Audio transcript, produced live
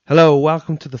Hello,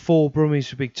 welcome to the Four Brummies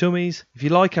for Big Tummies. If you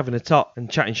like having a top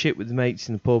and chatting shit with the mates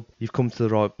in the pub, you've come to the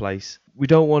right place. We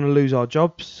don't want to lose our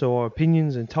jobs, so our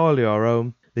opinions are entirely our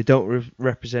own. They don't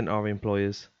represent our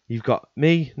employers. You've got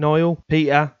me, Niall,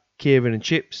 Peter, Kieran and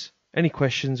Chips. Any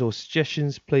questions or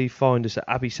suggestions, please find us at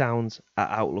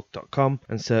abbeysounds@outlook.com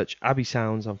and search Abbey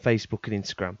Sounds on Facebook and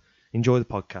Instagram. Enjoy the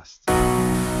podcast.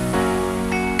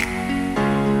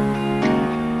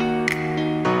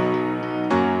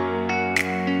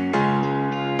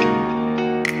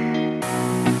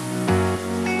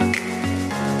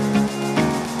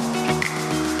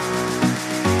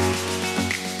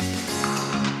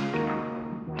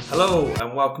 Hello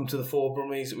and welcome to the Four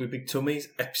Brummies with Big Tummies,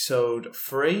 episode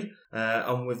 3.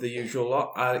 I'm with the usual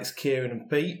lot, Alex, Kieran and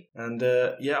Pete. And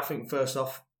I think first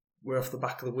off, we're off the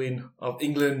back of the win of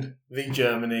England v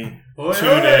Germany.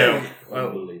 2-0.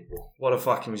 Unbelievable. What a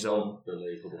fucking result.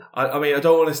 Unbelievable. I mean, I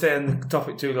don't want to stay on the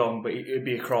topic too long, but it'd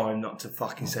be a crime not to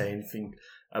fucking say anything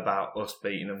about us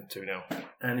beating them 2-0.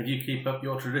 And if you keep up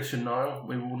your tradition, Niall,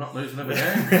 we will not lose another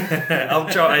game. I'm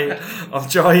trying.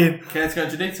 Care to go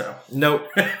into detail? Nope.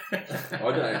 I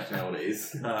don't actually know what it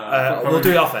is. We'll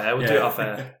do it off air. We'll do it off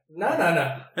air. No.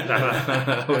 No.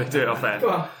 We'll do it off air. Go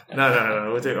on. No.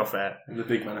 We'll do it off air. The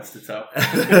big man has to tell.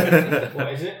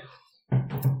 What is it?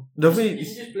 Nothing. You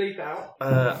should just bleep out.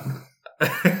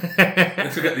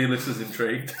 Let's get the listeners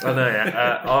intrigued. I know,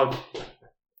 yeah. I'll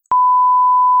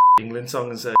England song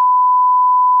and say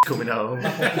coming home.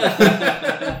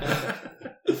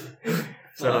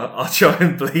 So I'll try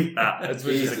and bleep that as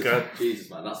much as I can. Jesus,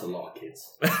 man, that's a lot of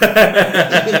kids.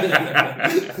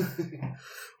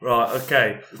 Right,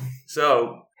 okay.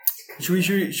 So should we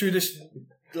just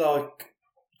like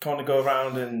kind of go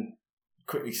around and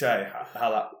quickly say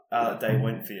how that day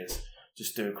went for you?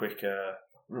 Just do a quick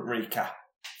recap.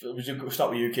 We'll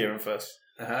start with you, Kieran, first.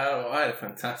 I had a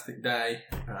fantastic day.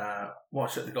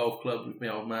 Watched at the golf club with my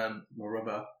old man, my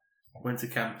rubber. Went to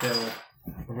Camp Hill,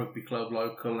 a rugby club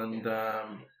local, and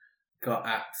got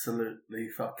absolutely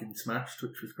fucking smashed,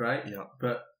 which was great. Yeah.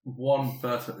 But one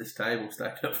person at this table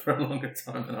stayed up for a longer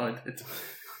time than I did.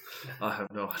 I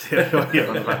have no idea what you're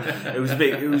on about. It was a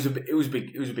big night. It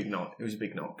was a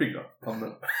big night. Big night. I'm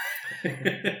not.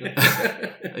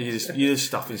 You're just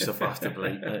stuffing stuff after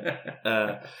bleep.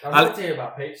 I'd like to hear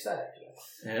about Pete's day, actually.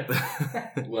 Yeah.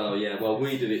 Well,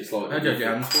 we did it slightly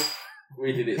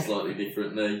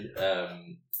differently.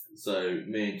 So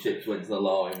me and Chips went to the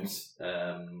Limes,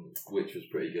 which was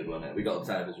pretty good, wasn't it? We got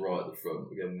the tables right at the front.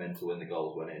 We got mental when the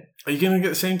goals went in. Are you going to get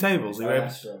the same tables?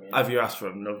 Have you asked for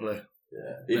them? Lovely.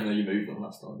 Yeah, even though you moved them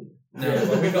last time, didn't you? Yeah,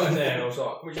 well, we got in there and I was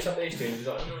like, can we just have these two? And he was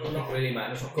like, no, not really, man.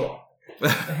 I was like, go on.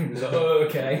 He was like, oh,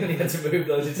 okay. And he had to move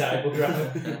loads of tables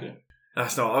around.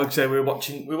 That's not. I would say we're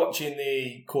watching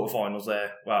the quarterfinals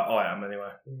there. Well, I am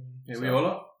anyway. Yeah, we all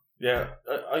are. Yeah.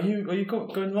 Are you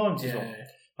going Limes as well? Yeah.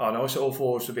 Oh no, so all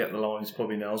four of us will be at the Limes pub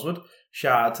in Ayleswood.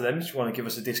 Shout out to them if you want to give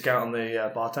us a discount on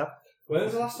the bar tab. When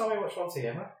was the last time we watched one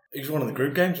together? It was one of the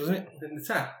group games, wasn't it? In the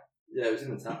tap. Yeah, it was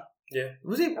in the tap. Yeah.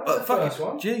 Was it? That was the first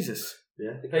one. Jesus.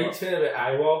 Yeah. Pete's been a bit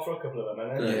AWOL for a couple of them,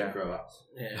 hasn't he? Yeah. Croats.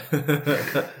 Yeah.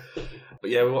 But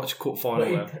yeah, we watched a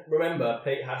quarterfinal. Remember,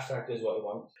 Pete hashtag does what he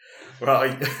wants.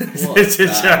 Right.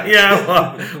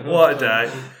 What what a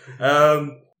day.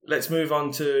 Let's move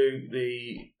on to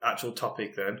the actual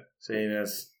topic then, seeing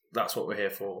as that's what we're here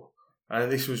for. And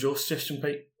this was your suggestion,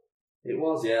 Pete? It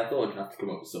was, yeah. I thought I'd have to come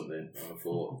up with something. And I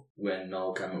thought when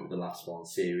Noel came up with the last one,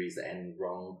 series that ended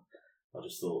wrong, I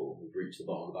just thought we'd reached the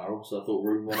bottom of the barrel. So I thought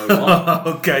Room 101.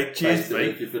 Okay, cheers,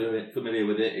 Basically, Pete. if you're familiar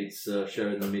with it, it's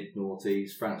showing the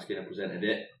mid-noughties. Frank Skinner presented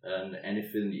it, and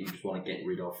anything that you just want to get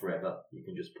rid of forever, you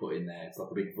can just put in there. It's like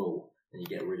a big vault, and you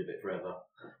get rid of it forever.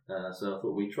 So I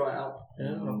thought we'd try it out.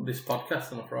 Yeah, on this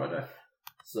podcast on a Friday.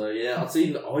 So yeah, I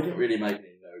didn't really make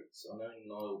any notes. I know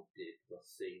Niall did. I've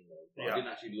seen them, but Yeah. I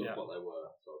didn't actually look Yeah. what they were.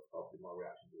 So I'll do my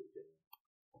reaction to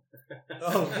it.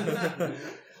 Oh.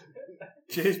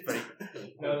 Cheers, Pete.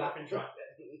 No laughing track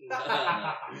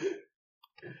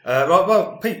Right,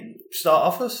 well, Pete, start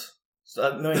off us.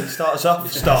 Start us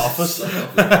off. Start off us.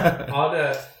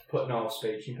 I'd put an old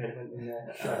speech impediment in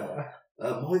there.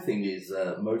 My thing is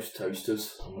most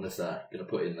toasters. I'm going to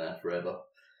put in there forever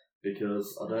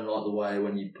because I don't like the way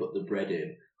when you put the bread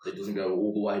in, it doesn't go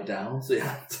all the way down. So you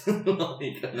have to I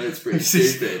know it's pretty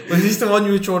stupid. Was this the one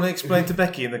you were trying to explain to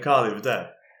Becky in the car the other day?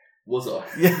 Was I?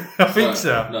 Yeah, I think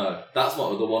so. No, that's my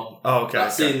other one. Oh, okay.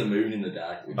 That's okay. seeing the moon in the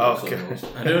day. Okay.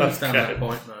 I do understand Okay. that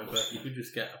point though, but you could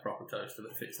just get a proper toaster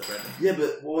that fits the bread. Yeah,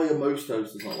 but why are most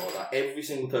toasters not like that? Every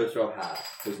single toaster I've had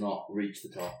does not reach the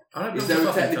top. I don't Is build there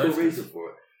a fucking technical toasters. reason for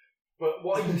it? But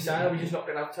what are you saying? Are we just not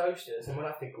going to have toasters and we'll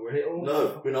have to grill it all?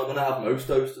 No, we're not going to have most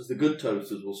toasters. The good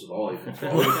toasters will survive. It's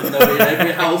fine. They'll be in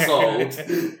every household.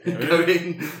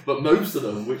 But most of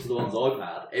them, which are the ones I've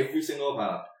had, every single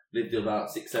I've had, lived in about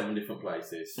 6-7 different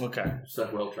places. Okay. So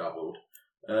well travelled.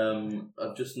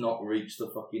 I've just not reached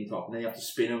the fucking top. And then you have to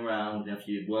spin them around and you have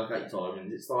to work out your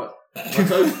timings. It's like my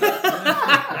toaster.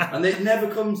 And it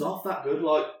never comes off that good.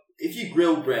 Like, if you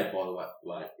grill bread, by the way,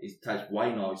 like, it tastes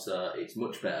way nicer, it's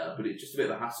much better, but it's just a bit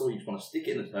of a hassle. You just want to stick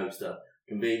it in the toaster,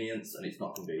 convenience, and it's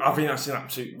not convenient. I think that's an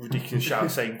absolute ridiculous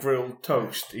shout. Saying grilled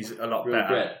toast is a lot Grilled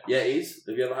better. bread. Yeah, it is.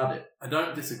 Have you ever had it? I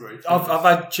don't disagree. I've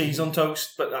had cheese on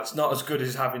toast, but that's not as good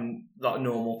as having like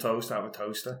normal toast out of a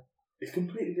toaster. It's a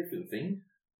completely different thing.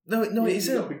 No, it You've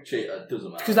isn't. got a big cheese, it doesn't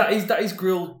matter. Because that is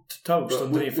grilled toast But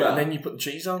underneath it, and then you put the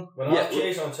cheese on. When I have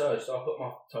cheese on toast, I put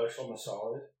my toast on the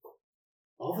side.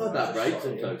 I've heard that breaks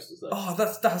some toasters though. Oh,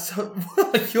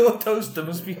 that's your toaster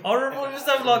must be horrible. You just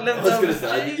have like I was leftover going to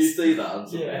say, did you cheese. see that on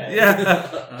something?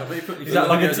 Yeah. But you put your Is that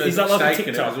like a steak in it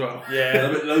TikTok as well?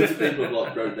 Yeah. Loads of people have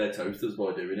like broke their toasters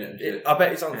by doing it and shit. I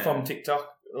bet it's on from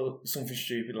TikTok or something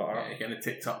stupid like Yeah, that. you're getting a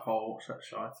TikTok poll, that's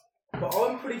shite. But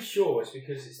I'm pretty sure it's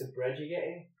because it's the bread you're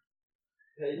getting.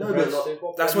 No, The but bread's like- still-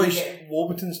 what That's bread why you getting?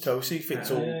 Warburton's Toasty fits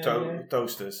all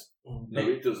toasters. No,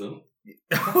 it doesn't.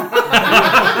 Are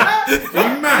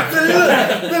you mad?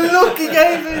 The look he gave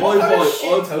I it. buy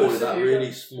toaster that you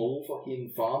really small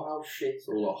fucking farmhouse shit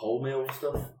or like wholemeal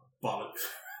stuff. Bollocks.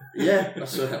 Yeah,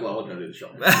 that's well, I don't do the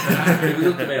shop. If it was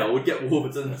up to me, I would get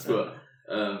Warburton's, but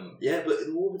yeah, but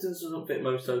the Warburton's doesn't fit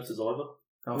most toasters either.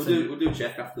 We'll do a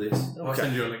check after this. I'll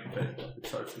send you a link to the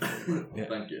toast. Yeah.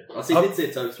 Thank you. I did see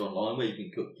a toaster online where you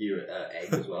can cook your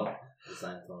egg as well at the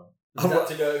same time. You have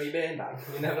to go over your bean bag.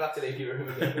 You never have to leave your room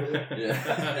again.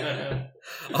 Yeah.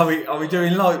 Are we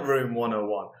doing Lightroom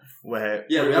 101 where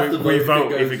Yeah, we have to we vote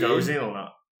vote if it goes in or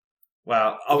not?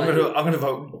 Well, I'm gonna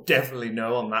vote definitely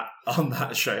no on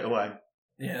that straight away.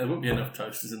 Yeah, there wouldn't be enough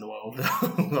toasters in the world.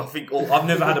 I think I've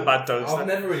never had a bad toaster. I've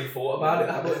never really thought about it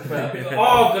that much. But I'd be like,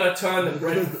 I'm going to turn the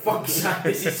bread. For fuck's sake,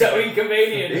 this is so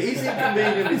inconvenient. It is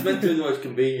inconvenient. It's meant to be the most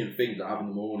convenient thing to have in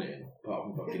the morning, apart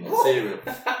from fucking like cereal.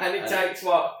 And it takes,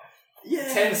 what,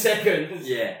 10 seconds?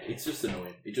 Yeah, it's just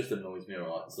annoying. It just annoys me,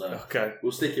 alright. So Okay.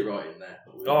 we'll stick it right in there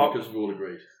because we've all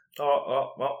agreed.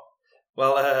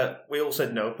 Well, we all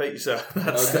said no, Pete. So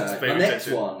that's Okay, very the next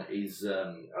interesting. one is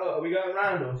Oh, are we going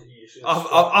round or did you just...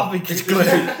 I think it's clear.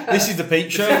 This is the Pete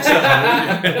show. So.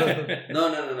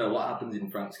 no. What happens in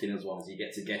Frank Skinner's one is he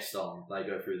gets a guest on, they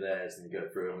go through theirs, and you go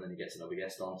through them, and then he gets another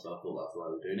guest on. So I thought that's the way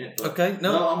we're doing it. But Okay,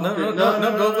 no, no,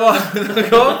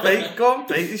 go on, Pete. Go on,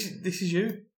 Pete. This is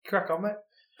you. Crack on, mate.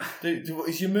 What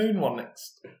is your moon one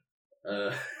next?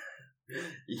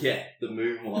 Yeah, the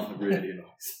moon one really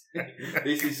nice.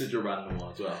 This is such a random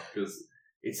one as well because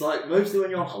it's like mostly when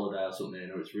you're on holiday or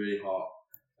something, or it's really hot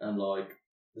and like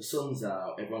the sun's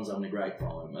out, everyone's having a great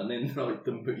time, and then like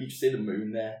you just see the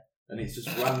moon there, and it's just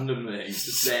randomly it's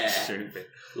just there. Stupid.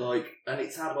 Like, and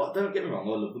it's had like, don't get me wrong,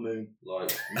 I love the moon.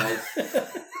 Like, nice.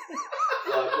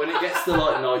 Like when it gets to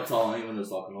like night time and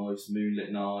there's like a nice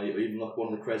moonlit night, or even like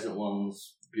one of the crescent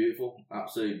ones, beautiful.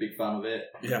 Absolutely big fan of it.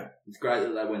 Yeah. It's great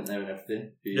that they went there and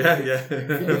everything. Yeah.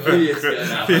 A few years ago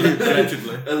now.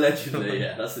 Allegedly. Allegedly,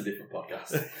 yeah. That's a different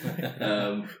podcast.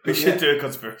 We should do a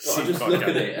conspiracy I just podcast. look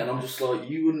at it and I'm just like,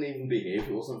 you wouldn't even be here if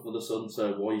it wasn't for the sun,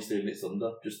 so why are you stealing its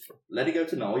thunder? Just let it go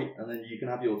tonight and then you can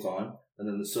have your time, and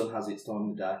then the sun has its time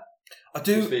in the day.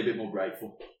 Just be a bit more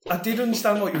grateful. I did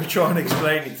understand what you were trying to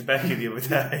explain it to Becky the other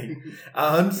day.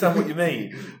 I understand what you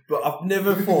mean, but I've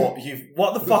never thought,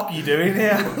 what the fuck are you doing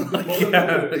here? Like,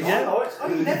 I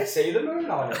never see the moon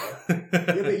either.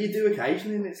 Yeah, but you do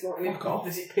occasionally and it's like, fuck off.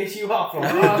 Does it piss you off? It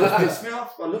does piss me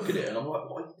off. I look at it and I'm like,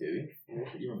 what are you doing?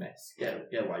 You're a mess. Get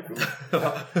away from me.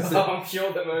 I'm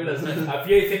sure the moon has a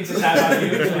few things to say about you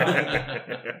as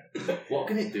well. What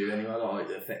can it do anyway? Like,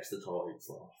 it affects the tides.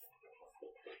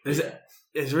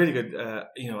 It's really good.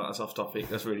 That's off topic.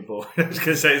 That's really boring. I was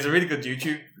going to say it's a really good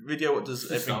YouTube video. What does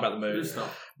everything about the moon?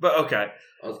 But okay.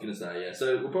 I was going to say, yeah.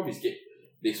 So we'll probably skip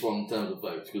this one in terms of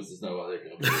votes because there's no way they're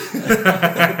going to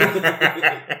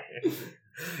be.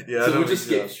 Yeah. So we'll just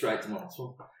skip straight to my last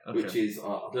one, Okay. which is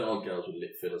I don't like girls with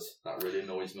lip fillers. That really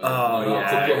annoys me. Oh, I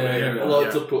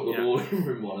like to put the yeah. ball in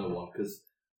room 101 because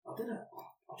I don't know.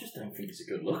 I just don't think it's a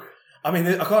good look. I mean,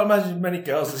 I can't imagine many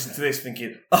girls listening to this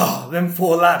thinking, "Oh, them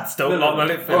four lads don't like my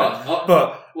lip filler." Right,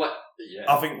 but yeah.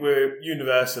 I think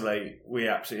we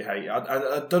absolutely hate it.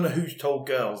 I don't know who's told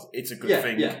girls it's a good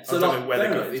thing. Yeah. So I don't know where they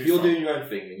got it if you're doing your own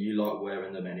thing and you like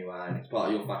wearing them anyway and it's part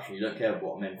of your fashion, you don't care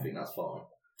what men think, that's fine.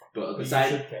 But at the You same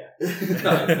should care.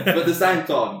 no, but at the same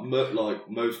time, like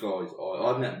most guys,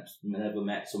 I've never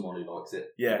met someone who likes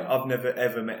it. Yeah, I've never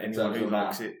ever met anyone who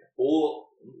likes it. Or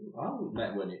I haven't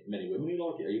met many women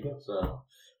who like it either. So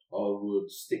I would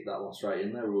stick that one straight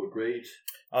in there. We all agreed.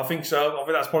 I think so. I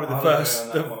think that's probably the I'll first,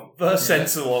 agree on that one. first Yeah.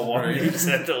 sensible one Right. you've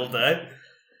said all day.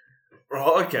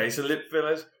 Right, okay, so lip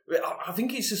fillers. I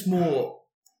think it's just more.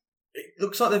 It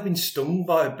looks like they've been stung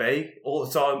by a bee all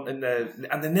the time, and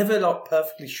they're never like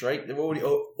perfectly straight. They're already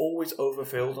always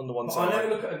overfilled on the one But side. I never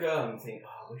look at a girl and think,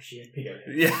 oh, I wish she had bigger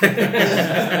lips.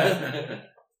 Yeah.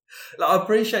 Like, I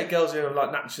appreciate girls who have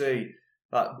like naturally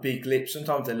like big lips.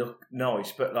 Sometimes they look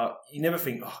nice, but like you never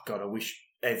think, oh god, I wish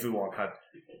everyone had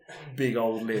big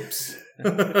old lips. Do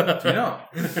you not?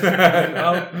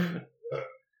 No.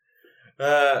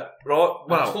 Right. It's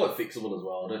Well, quite fixable as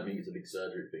well. I don't think it's a big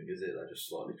surgery thing, is it? They're just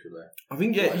slightly literally. I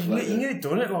think you can get it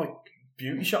done at like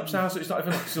beauty shops now, so it's not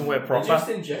even like somewhere They proper. just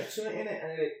inject something in it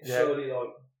and it Yeah. slowly like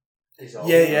dissolves.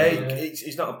 Yeah,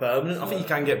 it's not a permanent. I think you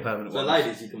can get permanent So ones.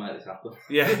 ladies, you can make this happen.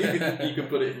 Yeah. you can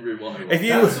put it in room 101. If you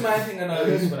That's the main thing I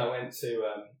noticed when I went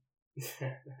to.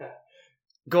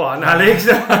 go on, Alex.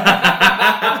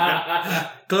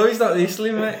 Chloe's not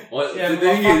listening, mate. Well, Yeah, the but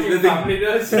my thing fucking is, family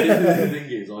does. the thing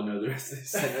is, I know the rest of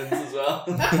this sentence as well.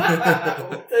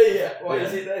 What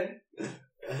is it then?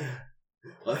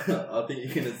 I think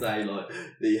you're gonna say like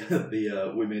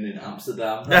the women in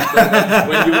Amsterdam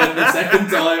when you went the second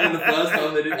time and the first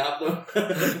time they didn't have them.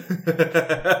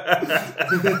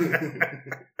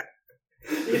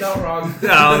 You're not wrong.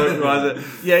 No, rather,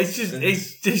 yeah, it's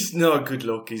just not a good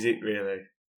look, is it? Really,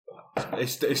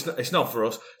 it's not for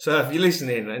us. So if you're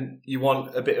listening and you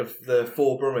want a bit of the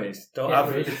 4 Brummies,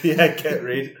 get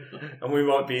rid, and we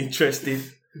might be interested.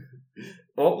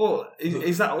 What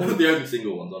is that? All? The only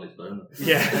single ones on its phone.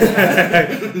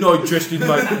 Yeah, not interested,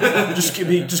 mate. Just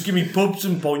give me pubs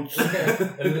and points.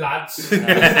 Lads.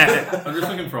 I'm just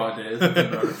looking for ideas.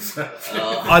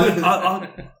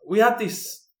 We had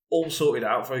this all sorted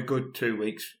out for a good 2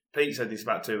 weeks. Pete said this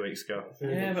about 2 weeks ago.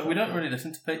 Yeah, but we don't really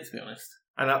listen to Pete, to be honest.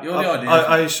 And You're the idea.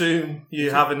 I assume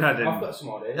you haven't had I've any. got some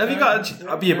ideas. Have you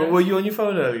got? Yeah, but were you on your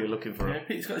phone earlier looking for Yeah, it?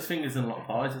 Pete's got his fingers in a lot of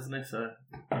pies, hasn't he? So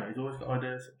he's always got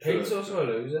ideas. Pete's also a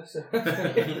loser, so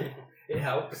it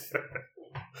helps.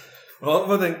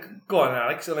 Well, then go on,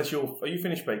 Alex. Unless are you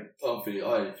finished, Pete? I'm feeling.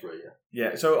 I had 3. Yeah,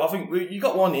 Yeah. So I think you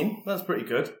got one in. That's pretty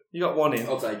good. You got one in.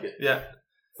 I'll take it. Yeah.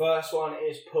 First one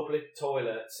is public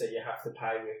toilets, so you have to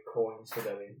pay with coins to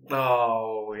go in.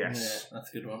 Oh yes, Yeah, that's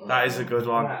a good one. that is a good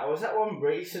one. Right, I was at one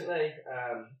recently.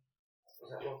 Was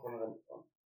that one of the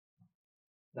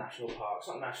national parks?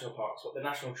 Not national parks, but the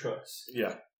National Trust.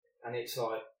 Yeah. And it's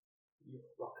like,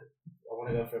 I want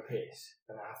to go for a piss,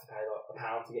 and I have to pay like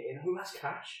 £1 to get in. Who has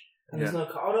cash? And there's no.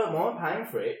 I don't mind paying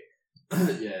for it.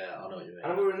 Yeah, I know what you mean.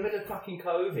 And we were in the middle of fucking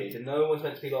COVID, and no one's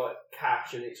meant to be like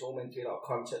cash, and it's all meant to be like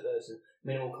contactless and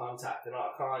minimal contact, and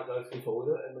like, I can't go to the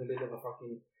toilet in the middle of a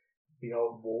fucking big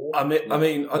old wall. I mean,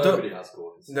 I don't. Nobody has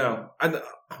coins. No, and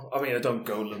I mean, I don't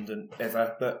go London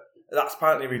ever, but that's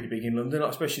apparently really big in London,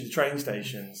 like, especially the train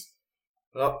stations.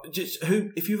 Like, just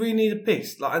if you really need a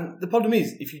piss, like, and the problem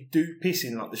is, if you do piss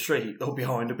in like the street or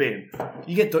behind a bin,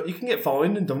 you can get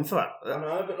fined and done for that. I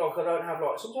know, but like I don't have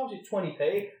like sometimes it's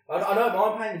 20p. I don't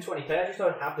mind paying the 20p. I just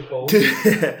don't have the gold.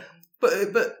 but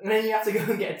And then you have to go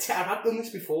and get a tenner. I've done this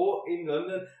before in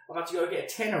London. I've had to go get a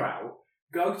tenner out,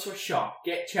 go to a shop,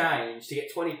 get change to get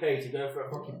 20p to go for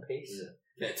a fucking piss. Yeah.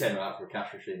 Get a tenner out for a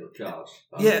cash machine or charge.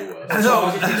 That's Yeah, the worst. I know.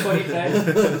 Charge it to 20p.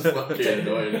 It's fucking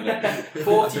annoying, isn't it?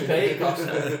 40p it costs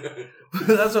me.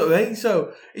 that's what I mean.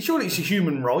 So surely it's a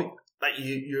human right that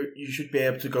you should be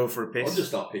able to go for a I'll piss. just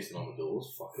start pissing on the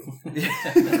doors. Fuck them.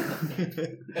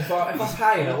 If I'm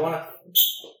paying, I want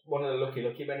one of the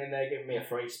lucky men in there giving me a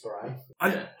free spray.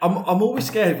 I'm always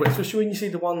scared, especially when you see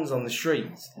the ones on the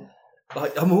streets.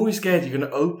 Like, I'm always scared you're going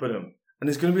to open them and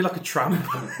there's going to be like a tramp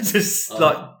just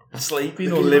like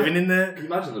sleeping or living in there. Can you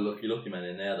imagine the lucky men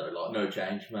in there though? Like, no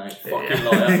change, mate. Yeah. Fucking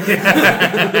liar.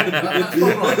 That's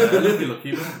not right, though.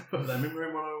 Lucky, put them in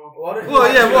room 101.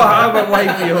 Well, yeah, well, how about wait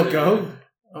for your go?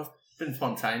 I've been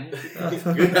spontaneous.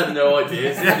 You had no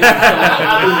ideas.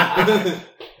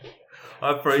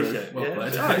 I appreciate it. Well Yeah.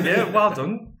 played. Alright, yeah, well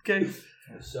done. Okay.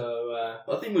 So,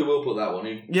 I think we will put that one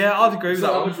in. Yeah, I'd agree with It's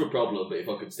that not one. much of a problem, but if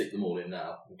I could stick them all in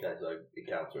now, in case I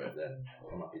encounter it, then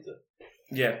I'm happy to.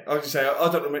 Yeah, I was just say I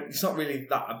don't know. It's not really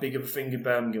that big of a thing in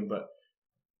Birmingham, but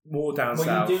more down well,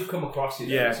 south. you do come across it.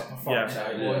 Yeah, It's like a fuck's yeah.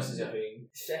 sake, Yeah. this is a thing.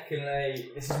 Secondly,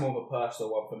 this is more of a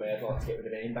personal one for me. I'd like to get rid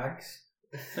of beanbags.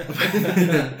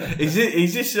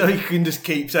 Is this so you can just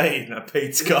keep saying that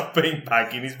Pete's got a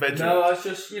beanbag in his bedroom? No, I was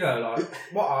just, like,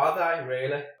 what are they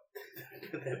really?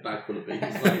 their bag full of beans.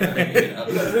 It's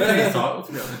entitled,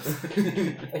 to be honest.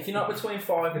 If you're not between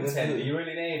 5 and 10, do you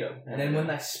really need them? And then when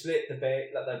they split the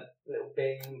like the little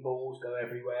bean balls go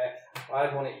everywhere. I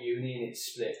had one at uni and it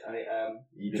split, and it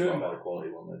You didn't buy a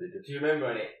quality one, though, did you? Do you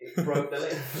remember? And it broke the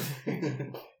lid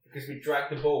because we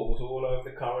dragged the balls all over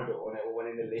the corridor and it all went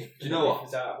in the lift. Do you know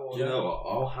what? Do you know what?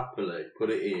 I'll happily put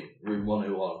it in room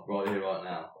 101 right here, right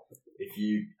now. If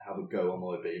you have a go on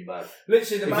my beanbag.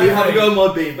 Literally, If you have a go on my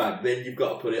beanbag, then you've got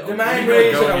to put it on. The main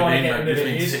reason I want to get rid of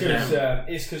it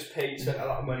is because Pete spent a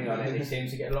lot of money on it and he seems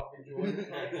to get a lot of enjoyment.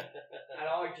 And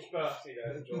I just personally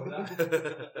don't enjoy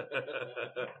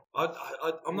that.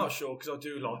 I'm not sure because I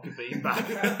do like a beanbag.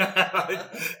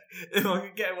 If I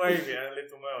could get away with it and I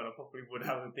lived on my own, I probably would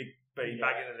have a big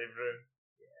beanbag in the living room.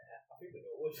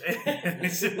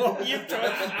 Listen, what you've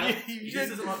tried. He just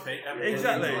doesn't like Pete.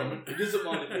 Exactly. He doesn't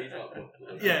mind if he's not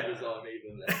comfortable. Yeah. Because I'm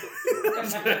even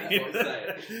less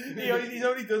comfortable. He's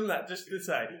only done that just to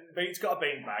say Pete's got a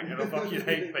beanbag and I fucking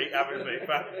hate Pete having a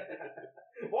beanbag.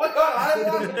 Why can't I have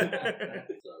one? So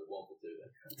 1 for 2 then.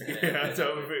 Yeah,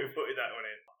 so we're putting that one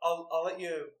in. I'll let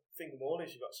you think more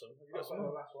if you've got some. Have you got some?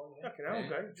 Last one, yeah. Okay, now,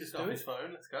 okay. Just do off it. his phone,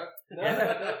 let's go. No.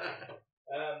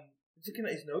 He's looking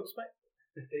at his notes, mate.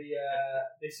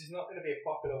 This is not going to be a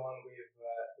popular one with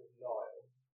Niall.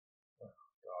 Oh,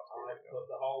 God, I put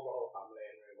the whole royal family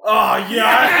in room. Oh,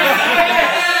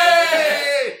 yeah!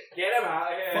 Get him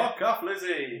out of here. Fuck off,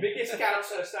 Lizzie. Biggest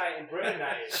council estate in Britain,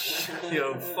 that is.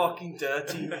 You fucking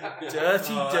dirty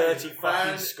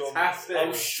fucking scum. Fantastic.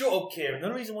 Oh, shut up, Kieran. The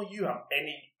only reason why you have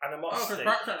any animosity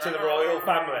Oh, to the royal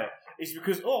family is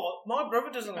because, my brother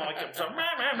doesn't like him, so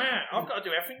I've got to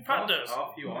do everything Pat does.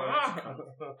 Half you are.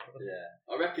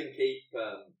 Yeah. I reckon keep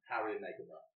Harry and Meghan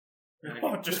though.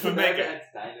 What, just for They're Meghan?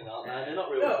 entertaining, aren't they? They're not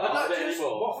really No, part of it just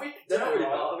anymore. what we They're not really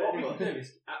part of it what we anymore. can do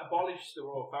is abolish the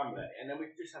royal family, and then we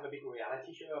can just have a big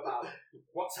reality show about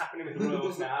what's happening with the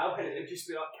royals now, and it'll just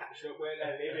be like catching up where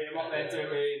they're living, what they're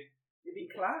doing. It'd be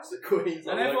class. The Queen's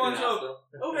And not everyone's working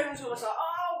all, everyone's always like,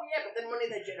 oh yeah, but the money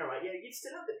they generate, yeah, you'd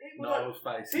still have the people. Niall's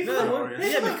face. People No, don't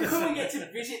yeah, because- come and get to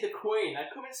visit the Queen. They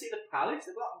come and see the palace.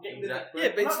 They're not getting rid of Exactly. Yeah,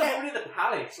 but they're it's not getting rid of the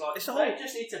palace. Like it's the they whole-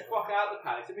 just need to fuck out the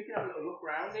palace, and we can have a little look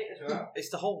around it as well.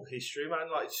 It's the whole history, man.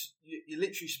 Like, you're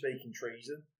literally speaking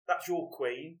treason. That's your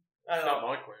queen. It's not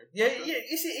my queen. Yeah, it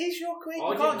is your queen. I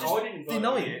You can't didn't just vote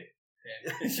deny for it.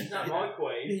 She's not my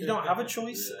Queen. You don't have a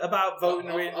choice Yeah. about voting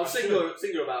her in. I'll sing her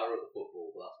about her at the football,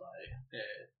 but that's about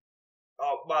it.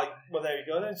 Oh, well, there you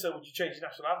go then. So would you change the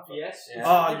national anthem? Yes. Yeah.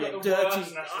 Oh, We've you got the dirty.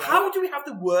 worst national How do we have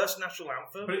the worst national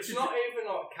anthem? But it's not even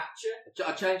like catcher.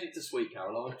 I changed it to Sweet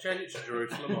Caroline. Change it to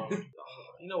Jerusalem.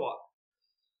 You know what?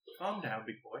 Calm down,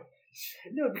 big boy.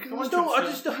 No, because Come on,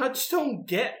 I just don't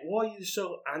get why you're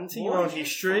so anti your own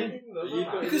history.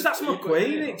 Because Because that's my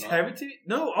queen. It's heritage.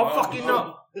 No, I'm fucking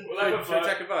not. Should we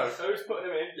take a vote? Who's putting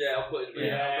them in? Yeah, I'll put it in.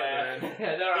 Yeah,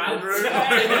 they're Andrew.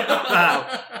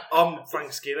 Now, I'm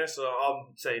Frank Skinner, so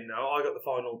I'm saying no. I got the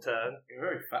final turn. You're a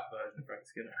very fat version of Frank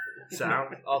Skinner.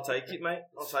 Sound. I'll take it, mate.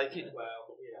 I'll take it. Well,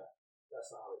 yeah,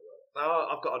 that's not how it works.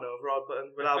 Oh, I've got an override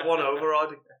button. We'll have one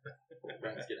override.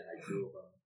 Frank's gonna hate you.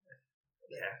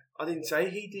 Yeah. I didn't say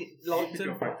he did like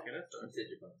You're him. Frank Skinner. So. You said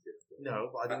you're Frank Skinner. No,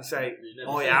 but I didn't say You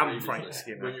never I said am previously Frank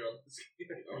Skinner. When you're on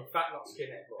the In fact, not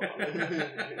skinhead.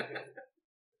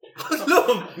 But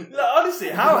Look, honestly,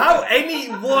 how any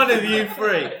one of you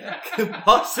three can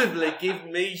possibly give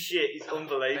me shit is It's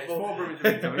unbelievable. more brewing to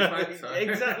big tummies, mate, so.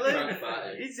 Exactly. Frank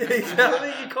Fatty.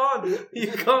 Exactly.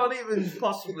 You can't even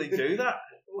possibly do that.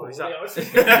 What is that?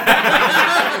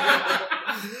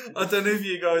 I don't know if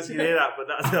you guys can hear that, but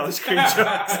that's the ice cream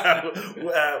truck. So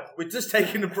we're just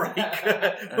taking a break.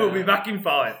 We'll be back in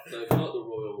 5. So it's not the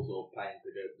Royals or paying to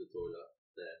go to the toilet.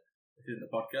 This isn't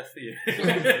the podcast for you.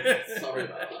 Sorry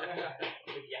about that.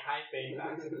 if you hate being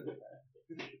back.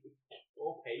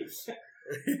 Or peace.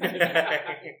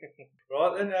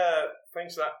 Right then,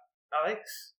 thanks for that,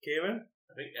 Alex, Kieran.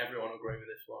 I think everyone will agree with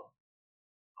this one.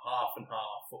 Half and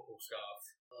half football scarves.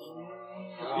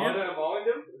 I don't mind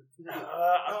them.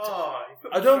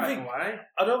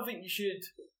 I don't think you should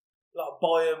like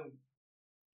buy them.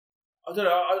 I don't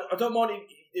know. I don't mind if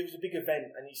it was a big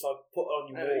event and it's like put on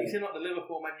your wall. You seem like the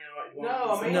Liverpool Man United one.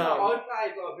 No, I mean, No. I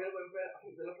played like I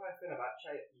think Villa played Fenerbahce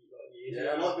like years Yeah,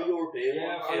 I ago. like the European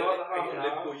Yeah, ones. I like the half and half.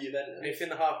 Liverpool Juventus. It's in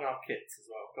the half and half kits as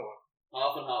well. Come on.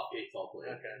 Half and half kits, I'll put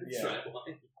it. Okay. Yeah. Straight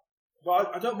away.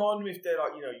 But I don't mind them if they're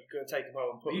like, you're going to take them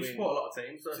home and put You them in. support a lot of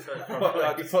teams, so Put,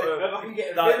 like, to put If them, I can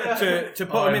get a like, Villa. to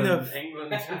put them in the England.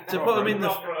 to put them in the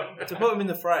Rotherham. to put them in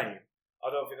the frame. I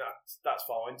don't think that's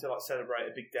fine to like celebrate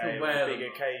a big day To or wear a big them.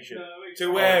 occasion. No,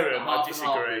 To wear them, I Half and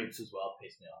half disagree. boots as well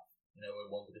piss me off. You know,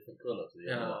 when one's a different colour to the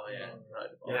other. Oh, yeah.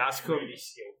 Right. Yeah, that's cool. Really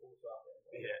skillful as well.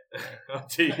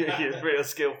 Yeah, you're real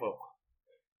skillful.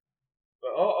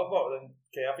 But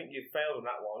okay, I think you failed on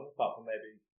that one, apart from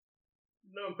maybe.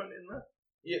 No one put it in there.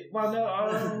 Yeah, well, no,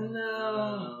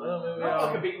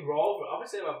 Not like a big role, but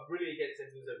obviously I'm really against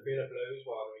it as a Villa Blues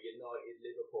one or United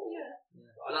Liverpool. Yeah.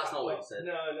 But that's not what you said.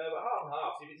 No, but half and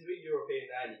half. So if it's a big European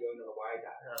day and you go another way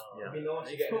day, Yeah. it'd be nice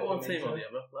to You get put one another team on mention.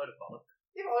 the other. Load of fun.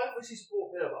 Yeah, but I obviously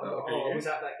support Villa, but I'm Oh, like, do you? I was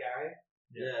at that game.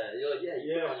 You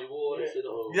put it on your wall. It's a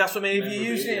little. That's what I mean. If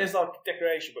you're using it as like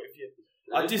decoration, but if you,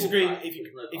 I disagree. If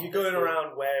you're going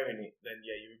around wearing it, then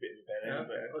yeah, you're a bit of a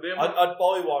better. Well, the other, I'd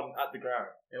buy one at the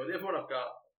ground. yeah, well, the other one I've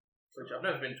got, which I've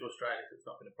never been to Australia, so it's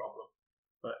not been a problem.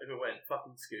 But if it went,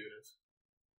 fucking schooners.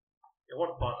 I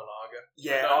want a pint of lager.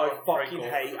 Yeah, I fucking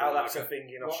hate how that's a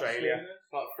thing in Australia.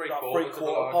 Like Like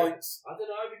 3/4 pints. I don't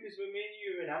know, because when me and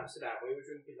you were in Amsterdam, we were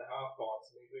drinking the half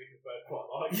pints and we preferred quite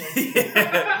like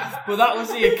Yeah. But that was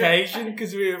the occasion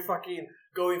because we were fucking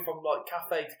going from like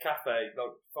cafe to cafe,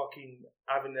 like fucking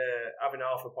having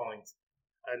half a pint,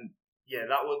 and yeah,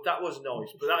 that was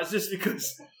nice. But that's just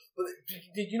because. But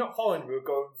did you not find we were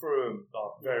going through them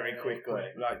like very quickly?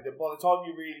 Like by the time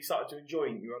you really started to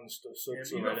enjoy it, you were on the stuff. Yeah,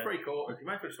 you've got 3/4. You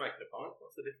might as well just make it a pint.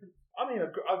 What's the difference? I mean,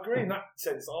 I agree in that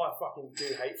sense. I fucking do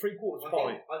hate 3/4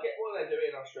 pint. I get why they do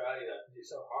it in Australia though, because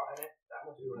it's so hot in it. That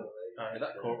must be one of these.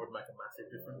 That quart would make a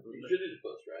massive difference. You should have just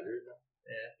put Australia in there.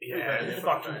 Yeah,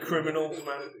 fucking criminals,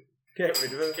 man. Get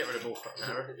rid of them. Get rid of all fucking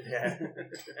Arrow. Yeah.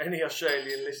 Any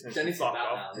Australian listeners can fuck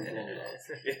off.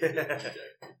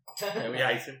 Yeah, we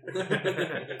hate him.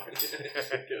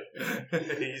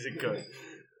 He's a good.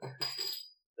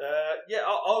 Yeah,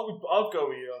 I'll go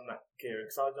with you on that, Kieran,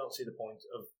 because I don't see the point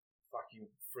of fucking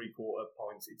 3/4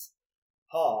 pints. It's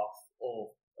half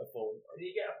or a full. Do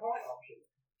you get a pint option?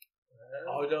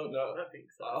 I don't know. I don't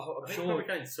think so. I'm I think sure. probably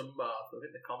going some bars. I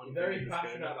think the common. You're very thing is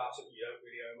passionate good. about something you don't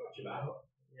really know much about.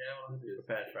 Yeah, well, I'm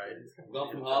prepared traders. We've gone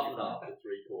from half and half to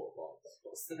 3/4 pints.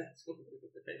 What's the next one?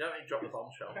 They don't even drop the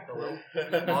bombshell. I will.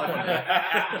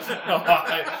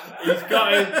 He's got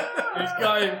him. He's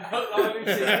got him.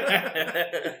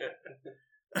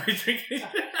 Are you drinking?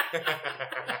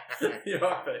 You're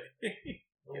right, mate.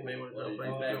 Give me one of those,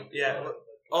 please. Yeah,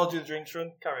 I'll do the drinks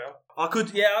run. Carry on. I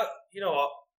could. Yeah, you know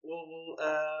what?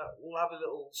 We'll have a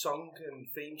little song and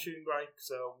theme tune break.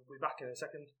 So we'll be back in a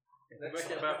second.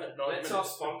 Let's our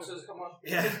sponsors come on.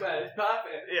 Yeah. It's perfect.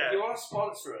 Yeah. If you want to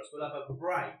sponsor us, we'll have a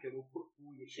break and we'll put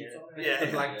all your shit on there. Yeah.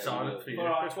 The blank silence for you. For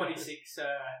our 26.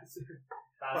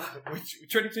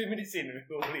 22 minutes in,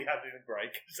 we've already had a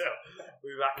break. So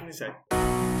we'll be back in a second.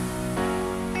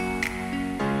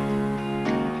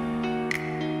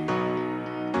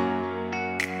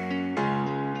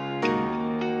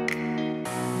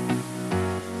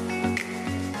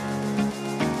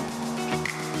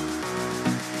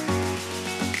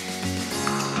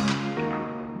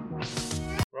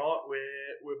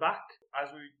 Back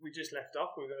as we just left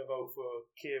off. We're going to vote for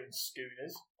Kieran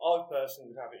Schooners. I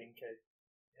personally would have it in Key.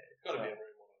 Yeah, it's got to be a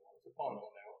room one. It's a final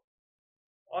one now.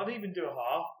 I'd even do a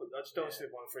half, but I just don't see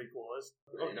it 1 3/4.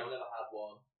 I've never had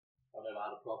one. I've never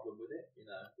had a problem with it. You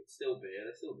know, it's still beer.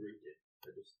 They still drink it.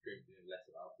 They're just drinking it less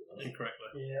about it.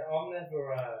 Incorrectly. Yeah, I've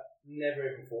never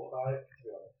even thought about it, to be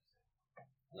honest.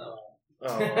 No.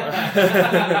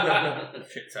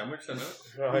 Shit sandwich, isn't it?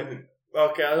 Right.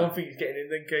 Okay, I don't think he's getting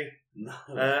in then, Key. No.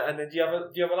 And then do you have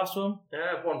a last one? Yeah,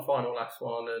 I have one final last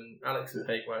one, and Alex and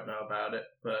Pete won't know about it,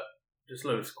 but just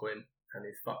Lewis Quinn and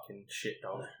his fucking shit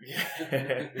dog.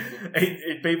 Yeah.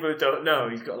 People who don't know,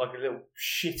 he's got like a little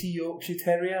shitty Yorkshire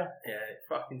Terrier. Yeah, it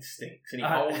fucking stinks, and he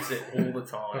holds it all the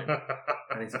time,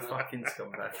 and he's a fucking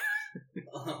scumbag.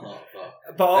 Oh,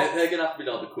 fuck. But They're going to have to be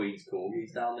like the Queen's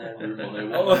corgis down there. Room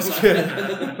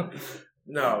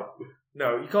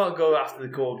No, you can't go after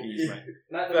the corgis, mate.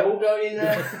 They're all going in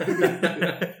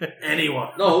there. Anyone.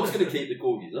 No, I was going to keep the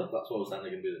corgis up. That's what I was saying.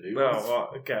 They're going to be the new No, ones. right,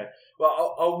 okay.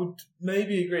 Well, I would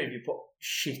maybe agree if you put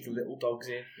shit little dogs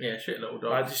in. Yeah, shit little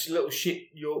Like dog. just little shit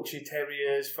Yorkshire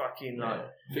Terriers, fucking like.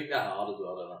 I think they're hard as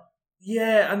well, don't they?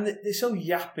 Yeah, and they're so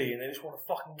yappy and they just want to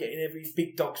fucking get in every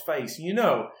big dog's face. And you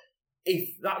know,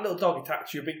 if that little dog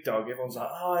attacks your big dog, everyone's like,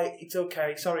 oh, it's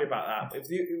okay, sorry about that.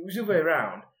 If it was the other way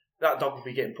around, that dog would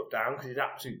be getting put down because he'd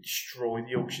absolutely destroy the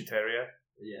Yorkshire Terrier.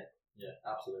 Yeah,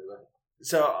 absolutely.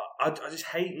 So I just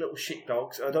hate little shit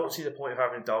dogs. I don't see the point of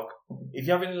having a dog. If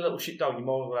you're having a little shit dog, you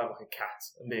might as well have like a cat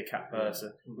and be a cat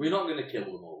person. We're not going to kill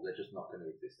them all. They're just not going to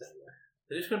exist anyway.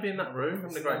 They're just going to be in that room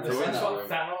having a great They're in time. That's that what room.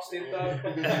 Thanos did, though.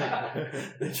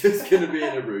 They're just going to be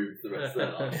in a room for the rest of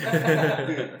their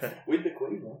life. With the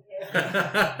Queen, man.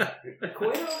 The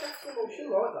Queen, she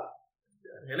like that.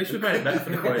 At least we made it better for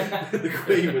the Queen. The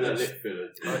Queen with her lip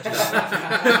fillers.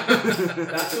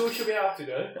 That's all she'll be able to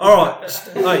do. All right,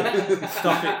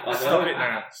 stop it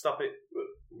now. Stop it.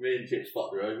 Me and Chip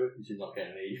spot her over because she's not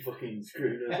getting any fucking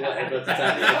screwed or whatever to take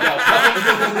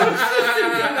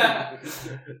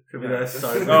it. Could be there so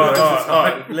All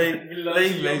right.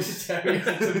 Leave this.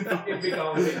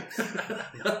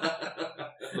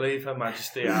 Leave Her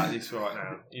Majesty out of this right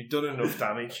now. You've done enough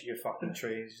damage, you fucking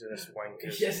trees and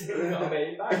wankers. Yes, you know what I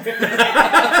mean? No,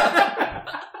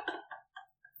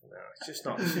 it's just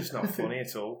not funny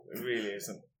at all. It really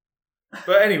isn't.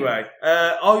 But anyway,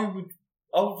 I would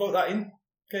vote that in.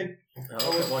 Okay.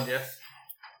 I'll put one yes.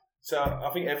 So I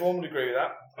think everyone would agree with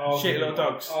that. Oh, Shit little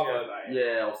dogs. I'll Yeah. vote that in.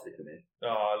 Yeah, I'll stick them in.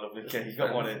 Oh, lovely. Okay, you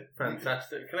got one in.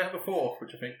 Fantastic. Can I have a fourth,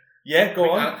 which I think Yeah,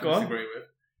 go Alex on, go would on. disagree with?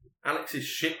 Alex's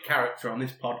shit character on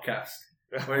this podcast.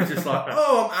 Where he's just like,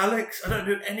 oh, I'm Alex. I don't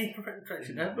do any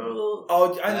prevention ever.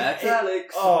 Oh, and That's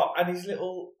Alex. Oh, and his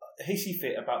little hissy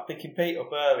fit about picking Pete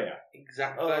up earlier.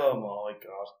 Exactly. Oh my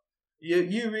god.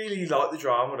 You really like the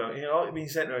drama, don't you? You like being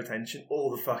centre of attention all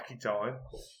the fucking time.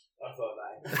 I thought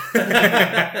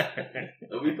that.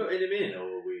 Are we putting him in or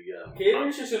are we...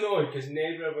 Kieran's just annoyed because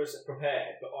neither of us are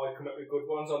prepared, but I come up with good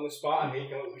ones on the spot and he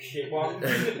come up with shit ones.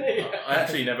 I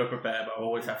actually never prepare, but I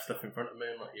always have stuff in front of me,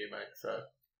 like you, mate.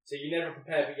 So you never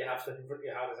prepare, but you have stuff in front of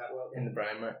you. How does that work? in the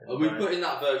brain, mate. Are we putting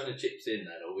that version of chips in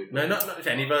then? Or are we No, not just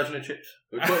any version of chips.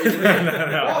 We're putting him in.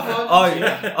 No. What version? Oh, Chips?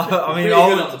 yeah. I Really mean,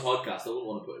 good on the podcast. I wouldn't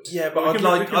want to put it in. yeah, but We I'd can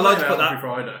like to put every that.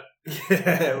 Friday.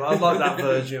 Yeah, well, I'd like that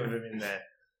version of him in there.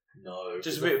 No.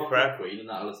 Just a the bit of fucking prep. Queen and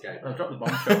that'll escape. I'll drop the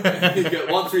bombshell.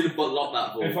 Once we lock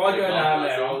that ball. If I go down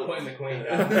there, I'm putting the Queen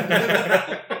down.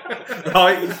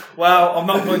 Right, well, I'm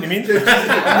not putting him in.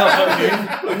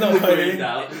 I'm not putting him in.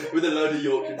 down with a load of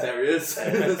Yorkshire Terriers.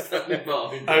 Standing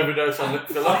behind. Overdose on lip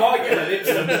filler. I might get a lip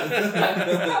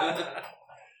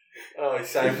Oh, he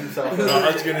saved himself. Right,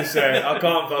 I was going to say, I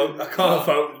can't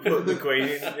vote put the Queen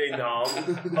in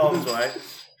harm's way.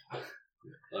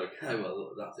 Okay,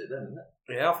 well, that's it then, isn't it?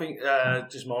 Yeah, I think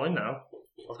just mine now.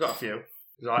 I've got a few,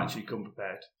 because I actually come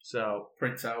prepared. So,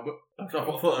 Prince Albert. I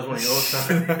thought that was one of yours.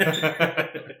 Sorry.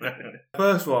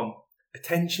 first one,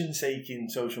 attention-seeking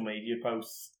social media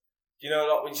posts. You know,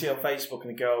 like when you see on Facebook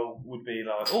and a girl would be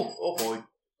like, oh boy,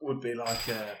 would be like,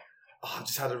 I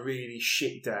just had a really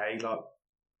shit day, like,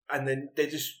 and then they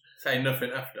just Say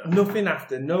nothing after. nothing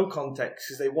after, no context,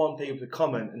 because they want people to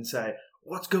comment and say,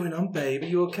 "What's going on, babe? Are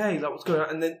you okay? Like, what's going on?"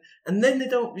 And then they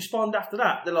don't respond after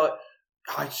that. They're like,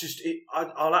 it's just,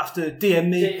 I'll have to DM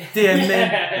me.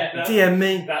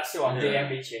 That's the one, DM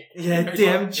me chick. Yeah, It's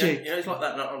DM like, chick. Yeah, it's like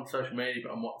that, not on social media,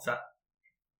 but on WhatsApp.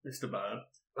 Mr. Byrne.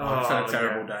 Oh, I had a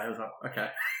terrible day. I was like, okay.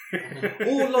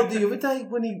 Or like the other day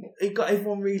when he got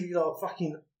everyone really like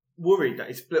fucking worried that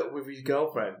he split up with his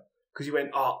girlfriend because he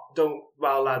went,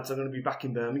 well lads, I'm going to be back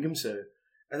in Birmingham soon.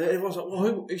 And then everyone's like,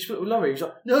 well, he split with Laurie. He's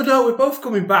like, no, we're both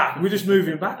coming back. We're just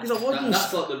moving back. He's like, what?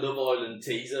 That's like the Love Island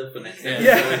teaser for next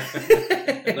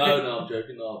episode. Yeah. No, I'm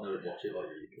joking. No, I've never watched it like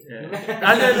you. Yeah.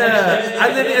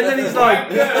 and then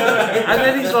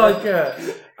he's like,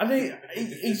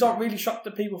 he's like really shocked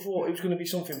that people thought it was going to be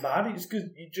something bad. It's because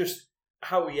just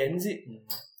how he ends it.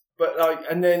 But like,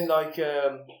 and then like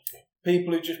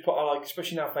people who just put like,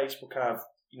 especially now Facebook have,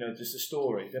 just a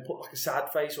story. They put like a sad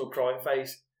face or a crying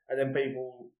face, and then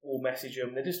people will message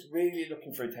them. They're just really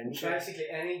looking for attention. Basically,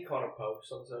 any kind of post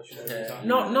on social media. Yeah.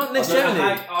 Not necessarily.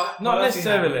 Not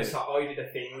necessarily. It's like, I did a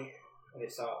thing, and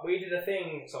it's like, we did a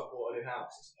thing, it's like, bought a new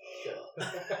house. Shut up.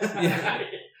 Yeah.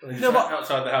 No, but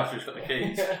outside the house, we've got the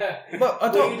keys. But I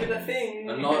don't. We did a thing.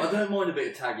 And like, I don't mind a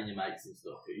bit of tagging your mates and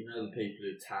stuff, but the people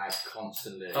who tag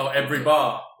constantly. Oh, every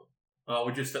bar. Oh,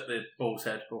 we're just at the Ball's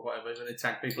Head or whatever, when they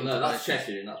tag people. Well, no, that's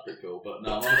Cheshire and that's pretty cool, but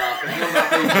no, I'm on about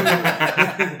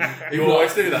people. You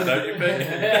always do that, don't you, Pete?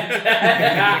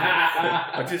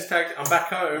 I just tagged, I'm back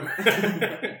home.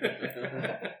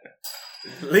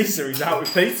 Lisa is out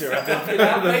with Peter at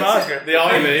the market. The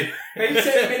Ivy. They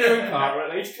sent me their own car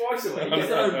at least twice a week. You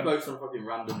don't post on fucking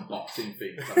random boxing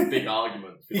things, like big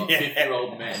arguments with like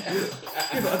 50-year-old men. I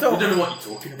I don't know what you're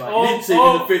talking about. Oh, You didn't see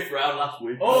me in the 5th round last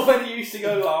week. Or when he used to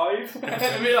go live,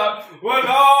 and be like, we're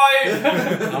live!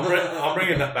 I'm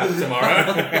bringing that back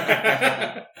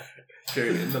tomorrow.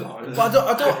 Shoot in the line. But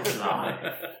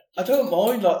I don't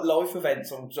mind like life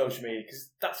events on social media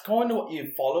because that's kind of what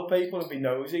you follow people and be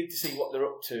nosy to see what they're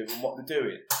up to and what they're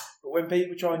doing. But when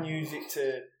people try and use it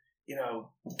to,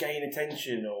 gain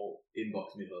attention or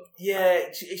Inbox me, bud. yeah,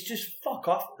 it's just fuck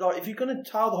off. Like if you're gonna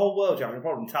tell the whole world you're having a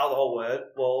problem, tell the whole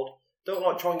world. Don't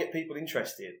like try and get people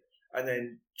interested and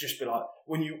then just be like,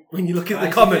 when you look at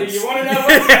the comments, You want to know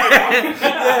what's going on?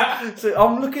 yeah. So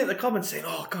I'm looking at the comments saying,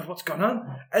 "Oh God, what's going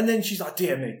on?" And then she's like,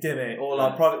 "DM me," or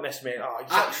like private message me. Oh,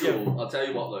 I'll tell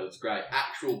you what though, it's great.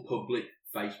 Actual public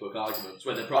Facebook arguments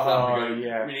where they're probably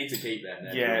we need to keep them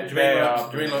there. Yeah, Do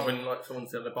you mean like when like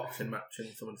someone's in a boxing match and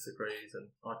someone disagrees and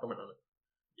I comment on it?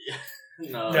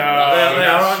 No,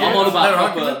 I'm on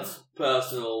about proper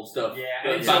personal stuff.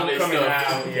 Yeah, it's family all coming stuff.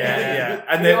 out. Yeah.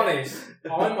 And to be honest,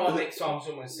 I might next time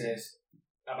someone says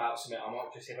about something, I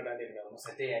might just, if I don't even know, I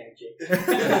say DM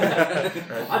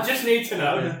you. I just need to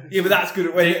know. Yeah, but that's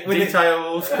good when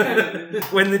Details.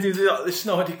 when they do the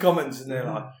snidey comments and they're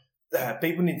like,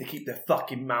 people need to keep their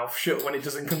fucking mouth shut when it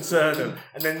doesn't concern them.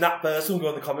 And then that person will go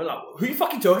in the comment like, who are you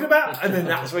fucking talking about? And then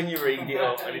that's when you read it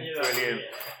up and it's brilliant.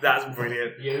 That's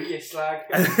brilliant. You slag.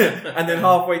 And then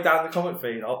halfway down the comment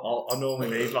feed, I'll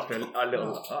normally leave like a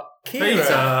little...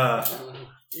 Peter!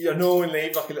 I normally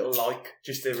leave like a little like,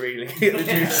 just to really get the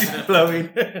juices flowing.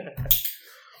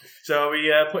 So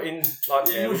we put in like,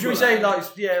 should we say like,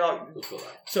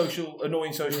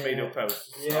 annoying social media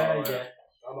posts? Yeah.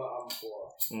 I'm for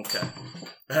Okay.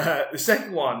 The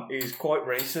second one is quite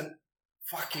recent.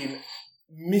 Fucking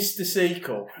Mr.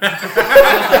 Sequel and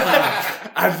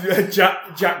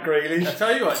Jack Grealish. I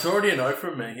tell you what, it's already a no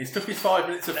from me. He's took his 5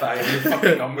 minutes of fame and he's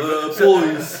fucking gone with it.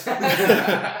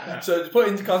 Boys. So to put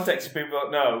into context, if people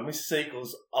don't know, Mr.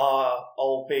 Sequel's our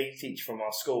old PE teacher from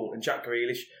our school, and Jack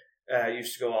Grealish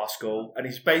used to go to our school, and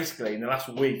he's basically in the last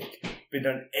week been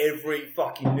on every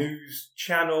fucking news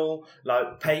channel,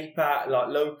 like paper, like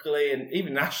locally and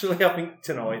even nationally, I think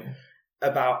tonight,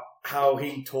 about how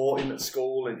he taught him at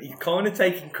school, and he's kind of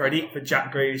taking credit for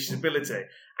Jack Grealish's ability.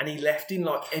 And he left in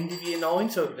like end of year 9,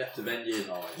 so Left of end year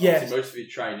 9. Yeah. Obviously, most of his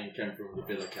training came from the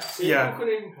Villa camp. Yeah. He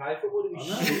couldn't even play football.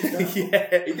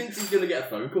 yeah. He thinks he's going to get a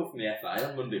phone call from the FA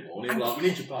on Monday morning. Like, we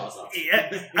need your pass up.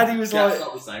 Yeah, and he was Jack's like,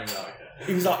 not the same without it.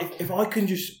 he was like, if I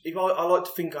like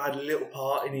to think I had a little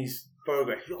part in his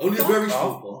progress. Only a very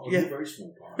small off. part. Yeah. Only a very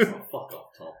small part. It's like, fuck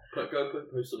off, Tom. Go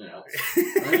post something else.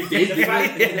 And he did. The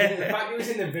fact he was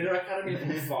in the Villa Academy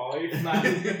from 5, man.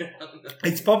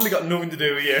 It's probably got nothing to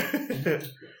do with you.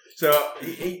 So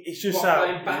it's just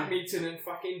playing badminton and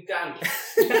fucking dance.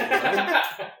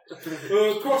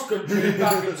 Cross country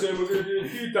badminton. We're going to do a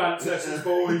few dance lessons,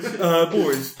 boys.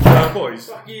 boys.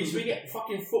 Fuck you. So we get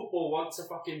fucking football once a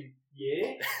fucking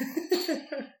year.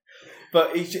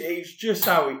 But it's just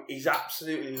how he's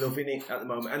absolutely loving it at the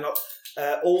moment, and like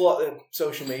all like the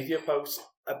social media posts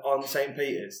on St.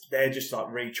 Peter's, they're just like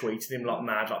retweeting him like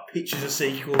mad, like pictures of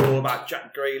sequel about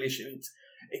Jack Grealish, and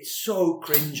it's so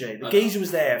cringy. The geezer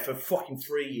was there for fucking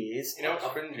 3 years. You know what's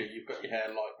cringy? You've got your hair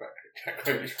like Jack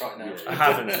Grealish right now. I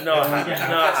haven't. No, I haven't.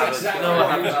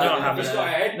 He's got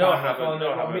a head. No, I haven't.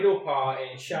 The middle part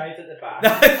in shaved at the back.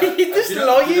 You're just You know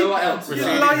lying. what else?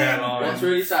 You're lying. What's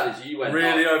really sad is you went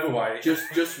really overweight.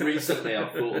 Just recently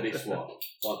I've thought of this one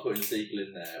by putting Seagull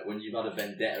in there when you've had a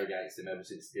vendetta against him ever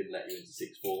since he didn't let you into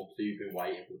sixth form, so you've been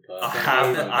waiting for the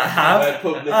person. I have.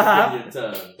 Public I have. opinion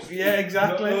terms. Yeah,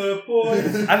 exactly.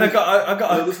 And I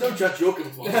got. There's no Judge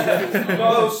Yorkins one.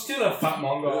 Oh, still a fat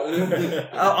mongo.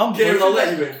 I'm Kieran, I'll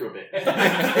let you in for a bit.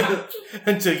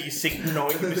 until you sink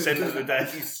 90% of the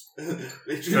days.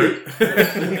 Literally,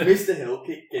 Mr. Hill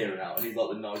kicked Kieran out, and he's like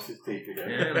the nicest teacher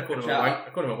going. Yeah, I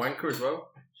called him a wanker as well.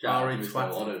 Shout out Sorry, to Mr. twat.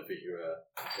 Hill. I don't think you're a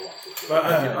wanker. But, I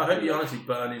hope you honestly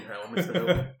burn in hell, Mr. Hill.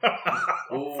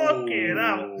 Fucking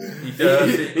hell. You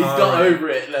dirty. He's got over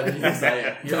it 11 years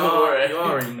later. You Don't worry.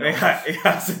 are He enough.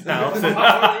 hasn't now.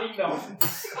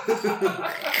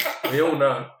 We all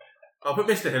know. I'll put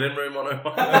Mr. Hill in room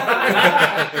 101.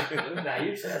 Nah,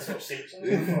 you said that's what Simpsons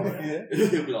are.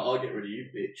 He'll be like, I'll get rid of you,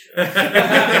 bitch.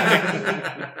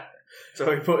 So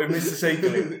we put him Mr.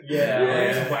 Seagull in.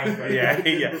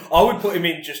 Yeah. I would put him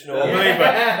in just normally,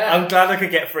 but I'm glad I could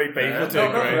get 3 people to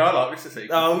agree. I like Mr.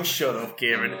 Seagull. Oh, shut up,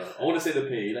 Kieran. I want to see the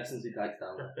PE lessons he takes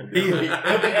down there.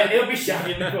 He'll be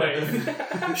shagging the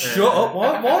Queen. Shut up.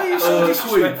 Why are you so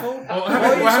disrespectful? What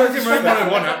happens in room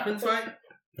 101 happens, mate?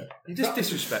 You're just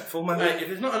disrespectful, man. Mate, if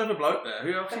there's not another bloke there,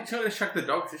 who else is trying to shag the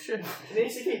dogs, is she? He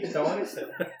needs to keep the dynasty.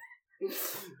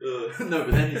 No,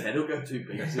 but then his head will go too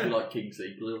big. He'll be like King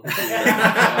Seagull. Oh,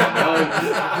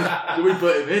 no. Do we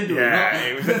put him in? Do we not? Yeah,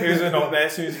 he was not there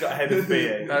as soon as he got ahead of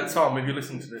BA. Tom, if you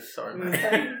listen to this, sorry, mate.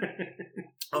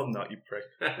 I'm not, you prick.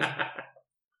 Chris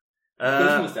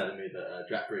was telling me that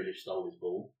Jack Grealish stole his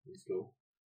ball in school.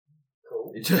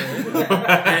 Cool.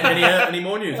 Any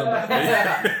more news on that?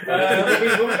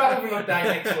 We'll be back with an update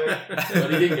next week. But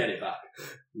he didn't get it back.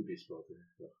 You'd be surprised.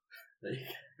 There you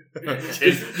go.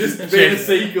 Just being a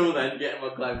sequel, then getting my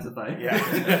claim to fame.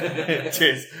 Yeah.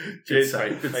 Cheers,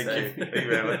 mate. Thank you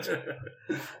very much.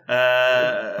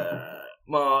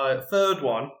 My third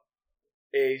one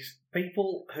is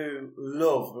people who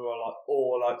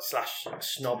are slash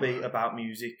snobby about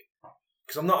music.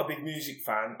 Because I'm not a big music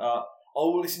fan. I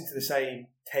will listen to the same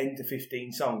 10 to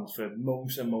 15 songs for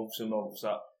months and months and months.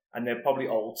 And they're probably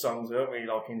old songs. I don't really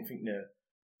like anything new.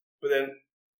 But then,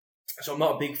 so I'm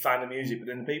not a big fan of music. But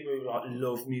then the people who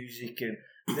love music and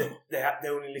they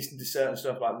only listen to certain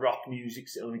stuff like rock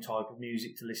music's the only type of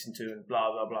music to listen to and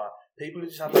blah blah blah. People who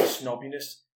just have this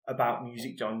snobbiness about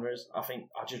music genres, I think,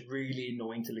 are just really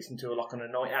annoying to listen to, like on a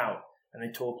night out. And they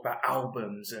talk about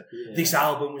albums and this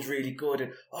album was really good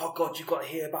and oh god, you've got to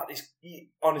hear about this.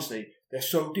 Honestly, they're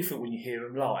so different when you hear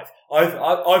them live. I've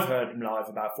heard them live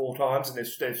about 4 times and they're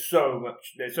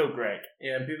so great.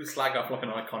 Yeah, and people slag off like an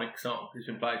iconic song who's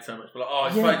been played so much, but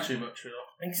it's played too much.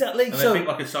 Exactly. And they pick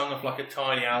like a song off like a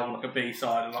tiny album, like a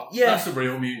B-side, and that's the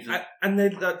real music. And they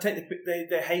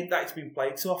they hate that it's been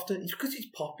played so often. It's because it's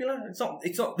popular. It's not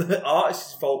the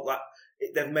artist's fault that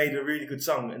they've made a really good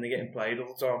song and they're getting played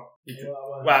all the time.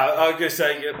 Well, I was going to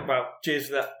say, cheers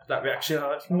for that reaction,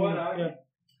 Alex. I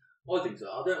think so.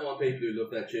 I don't like people who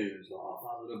love their tunes. Like,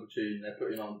 I love a tune, they're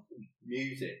putting on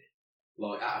music,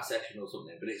 like at a session or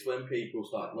something. But it's when people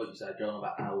start, like you said, going on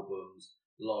about albums,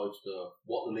 live stuff,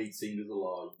 what the lead singers are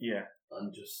like. Yeah.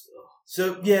 And just...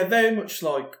 So, yeah, very much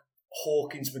like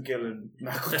Hawkins, McGill and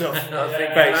McElduff, I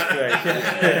think, basically.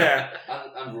 Yeah.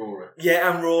 And Rory.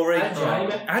 Yeah, and Rory. And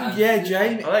Jamie. And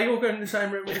Jamie. Are they all going in the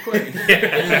same room with the Queen?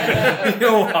 You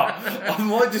know what? I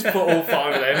might just put all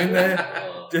 5 of them in there.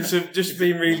 Just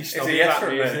being really snobby about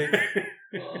music.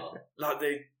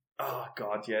 Like oh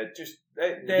god, yeah, just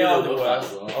they are the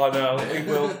worst. I know, he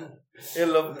will.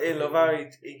 He'll love how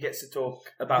he gets to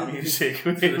talk about music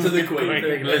to the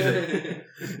Queen. Listen.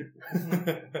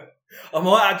 I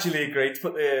might actually agree to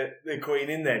put the Queen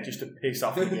in there just to piss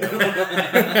off him.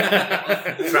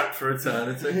 Trapped for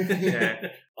eternity. Yeah,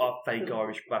 fake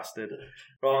Irish bastard.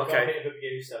 Right, okay.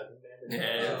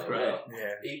 Yeah, that's great.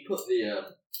 Yeah,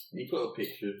 he put a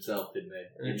picture of himself in there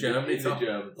in the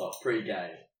German top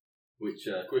pre-game, which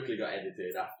quickly got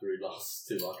edited after he lost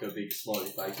to like a big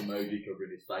smiley face emoji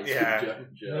covering his face. Yeah,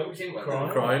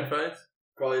 crying face.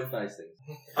 Crying face things.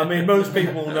 I mean, most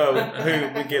people know who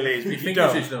McGill is, but if you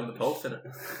don't, he's on the pulse, isn't it?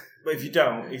 But if you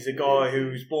don't, he's a guy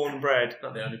who's born and bred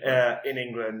not the only in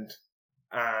England,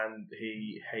 and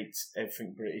he hates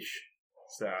everything British.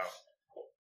 So,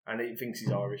 and he thinks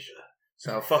he's Irish.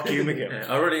 So fuck you, McGill. Yeah,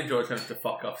 I really enjoyed having to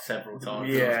fuck off several times.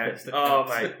 Yeah. Oh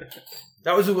mate,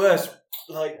 that was the worst.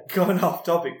 Like going off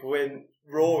topic, when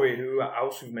Rory, who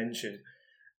else we've mentioned,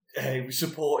 he was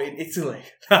supporting Italy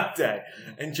that day,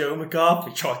 and Joe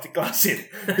McCarthy tried to glass him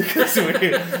because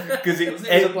it was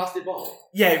a plastic bottle.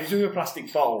 Yeah, it was in a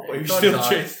plastic bottle, but he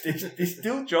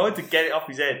still tried to get it off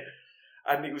his head,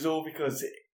 and it was all because,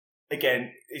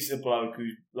 again, this is a bloke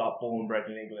who's like born and bred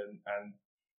in England and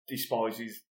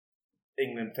despises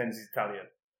England, pretends he's Italian,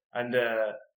 and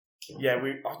I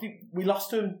think we lost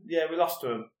to him. Yeah, we lost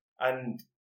to him, and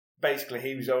basically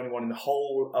he was the only one in the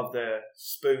whole of the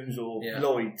Spoons or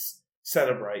Lloyds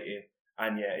celebrating,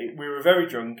 and we were very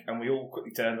drunk, and we all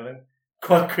quickly turned on him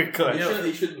quite quickly.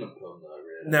 He shouldn't have come though.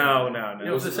 Really. No.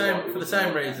 It was for the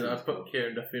same reason I put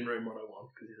Kieran Duffy in room 101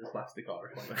 because he's a plastic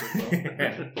Irish.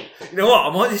 You know what? I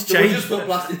might just change. We'll just put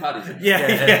plastic paddies in. Yeah.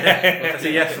 That's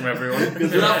a yes from everyone.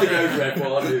 Because we'll have to go red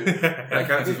while I do. That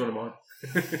counts as one of mine.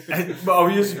 But are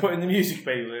we just putting the music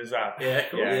people as well? Yeah,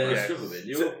 cool. Yeah.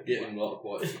 You're getting a lot of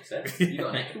quite success. You got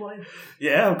an extra one in?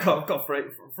 Yeah, I've got free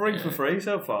for free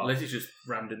so far. Lizzie's just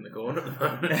rammed in the corner at the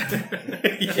moment.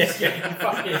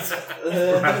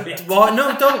 Right,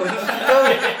 no,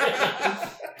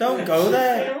 don't go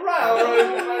there.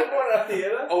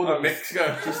 Oh, the mix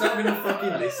go. She's not going to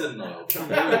fucking listen, Niall.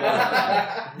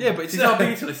 Yeah, but it's not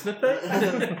me to listen to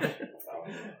it.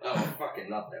 Oh, I fucking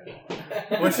love them.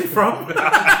 Where's she from? This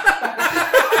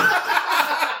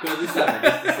is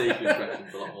the secret question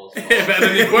for a lot more. Yeah, better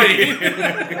than your Queen.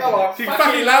 Oh, she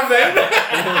fucking love them.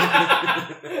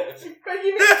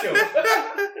 Peggy Mitchell.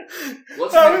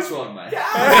 What's the next one, mate?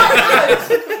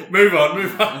 Move on.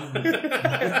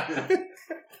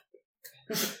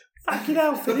 Fucking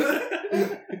hell, Philip.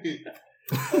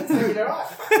 I'll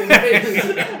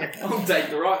take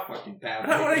the right fucking pound.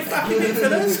 How are you fucking in for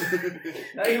this?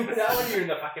 No, you put that when you're in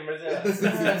the fucking reserves.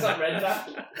 That's like red tap.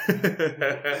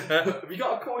 Have you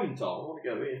got a coin, Tom? I want to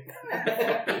go in.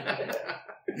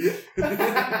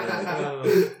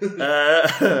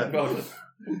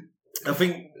 I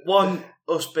think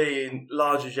us being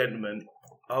larger gentlemen,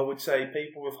 I would say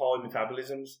people with high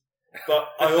metabolisms. But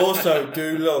I also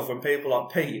do love when people like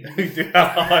Pete, who do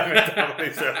have high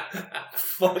metabolism,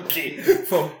 fucking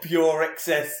from pure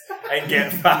excess and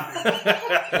get fat.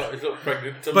 He's not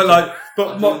pregnant. But like,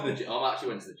 but I'm actually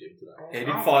went to the gym today. He did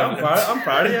I'm 5 minutes.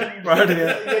 proud of you. I'm proud of you.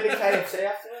 You did a KFC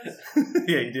afterwards?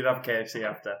 Yeah, you did have KFC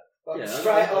after. Like, Yeah,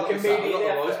 straight I like got immediately the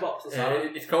rice after. box or Yeah,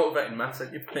 something. it's cultivating mass,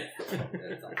 ain't you? Yeah,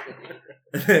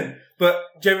 exactly. But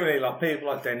generally, like people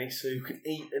like Dennis who can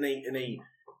eat and eat and eat,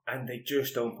 and they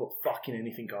just don't put fucking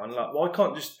anything on. Like, why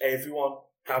can't just everyone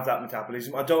have that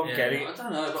metabolism? I don't get it. I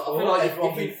don't know, but I Or feel like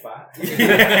everyone if be you, fat.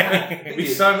 It'd be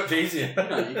so much easier. you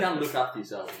know, you can look after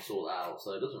yourself and sort that out,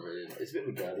 so it doesn't really. It's a bit of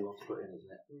a girly one to put in,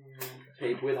 isn't it?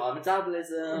 People with high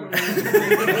metabolism.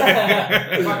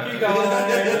 Fuck you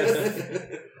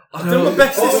guys. I've done my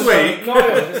best this week.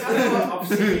 I've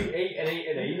seen you eat and eat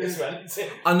and eat as well.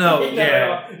 I know, You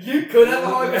yeah. You could have a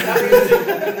high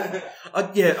metabolism.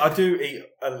 I do eat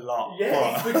a lot.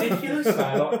 Yeah, it's ridiculous,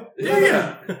 man. Like,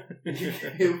 Yeah.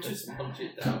 He'll just munch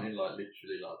it down in like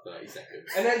literally like 30 seconds.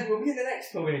 and then we'll be in the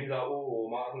next club and he'll be like, oh,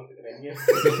 Mark, look at the menu.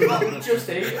 Like, just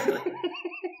eat.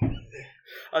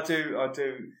 I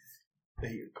do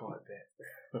eat quite a bit.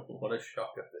 What a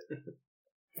shocker.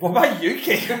 What about you,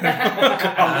 Keith?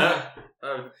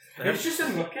 It's just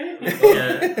unlucky.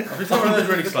 Yeah. I've just got one of those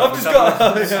really slow. I've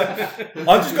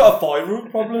just got a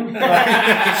thyroid problem.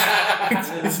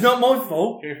 It's not my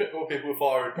fault. All people with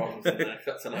thyroid problems.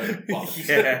 That's a no.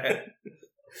 Yeah.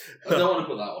 I don't want to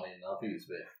put that one in. I think it's a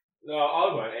bit. No,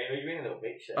 I won't either. You're being a little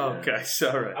bitch. There. Okay,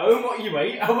 sorry. Own what you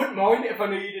eat. I wouldn't mind it if I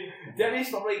knew you didn't. Dennis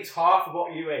probably eats half of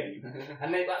what you eat,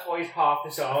 and then that's why he's half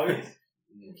the size.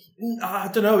 I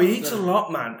don't know. He eats a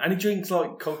lot, man, and he drinks like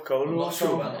I'm Coca-Cola or not sure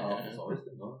something. about the half the size,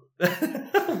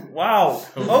 didn't I? Wow.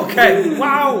 Okay.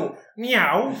 Wow.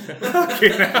 Meow.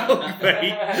 Fucking hell,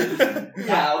 mate.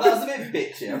 Yeah, well, that's a bit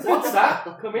bitchy. What's that?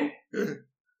 Come in.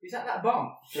 Is that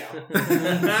bomb? Yeah.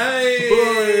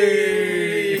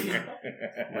 Hey!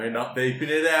 We're not beeping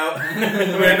it out.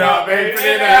 We're not beeping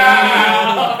it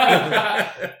out.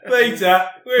 Peter,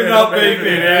 we're not beeping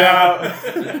it out.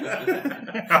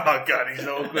 Oh God, he's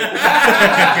awkward.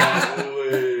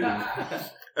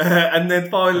 And then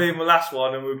finally, my last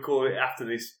one, and we'll call it after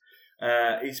this,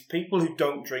 is people who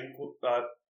don't drink,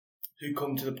 who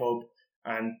come to the pub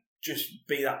and just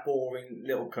be that boring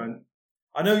little cunt.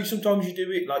 I know sometimes you do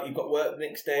it, like you've got work the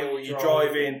next day or you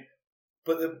drive in,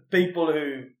 but the people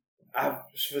who have,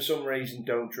 for some reason,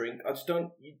 don't drink, I just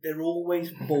don't, they're always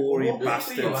boring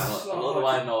bastards. I love the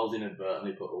way Noel's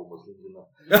inadvertently put all Muslims in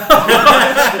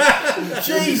there.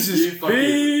 Jesus, fucking-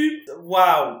 beep.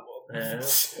 Wow. Yeah.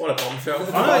 What a bombshell.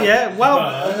 Oh, yeah, well,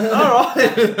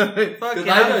 alright. Because they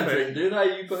don't drink, do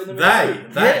they? You put in the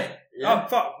They. Yeah. Oh,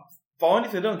 fuck. Fine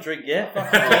if they don't drink, yeah.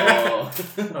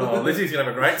 Oh. Lizzie's going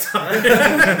to have a great time.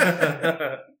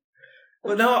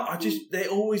 But no, they're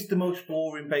always the most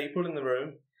boring people in the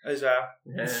room. As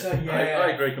Yeah. So,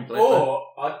 I agree completely. Or,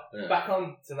 Yeah. back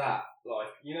on to that, like,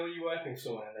 you know when you're working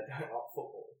somewhere and they don't like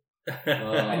football? Oh.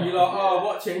 And you're like, oh,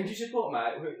 what team do you support,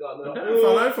 mate? Like, I they're like, don't "Oh,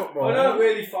 follow football. I don't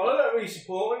really follow, I don't really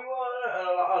support anyone. And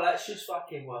I'm like, oh, let's just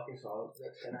fucking work in silence.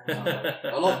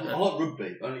 I like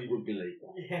rugby, only rugby league.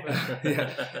 Yeah.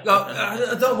 yeah. Like,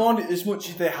 I don't mind it as much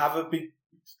as they have a big,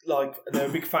 like, they're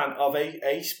a big fan of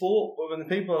a sport. But when the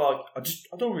people are like,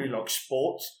 I don't really like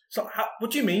sports. It's like,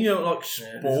 what do you mean you don't like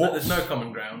Yeah, sports? there's no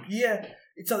common ground. Yeah.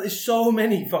 It's like there's so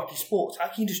many fucking sports. How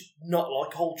can you just not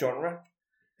like a whole genre?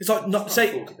 It's like not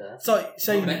say. It's like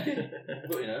saying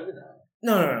Putting over now.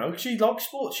 no. She likes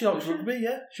sports. She likes rugby.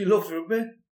 Yeah, she loves rugby.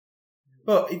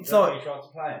 But it's Is that what like you're trying to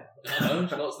play? No,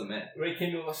 she likes the men.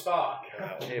 Rekindle the spark.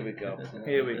 here we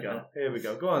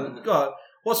go. Go on.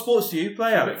 What sports do you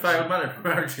play, A Alex? bit failed man of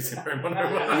marriages in room one.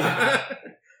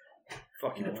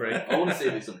 Fucking prick. I want to see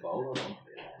this unfold.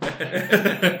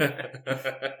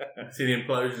 See the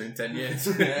implosion in 10 years.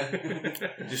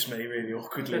 Just me really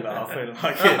awkwardly laughing.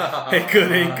 Like it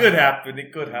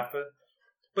could happen.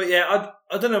 But yeah,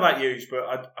 I don't know about you,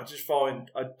 but I just find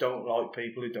I don't like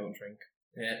people who don't drink.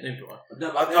 Yeah, neither do I.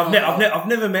 No, I've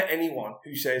never met anyone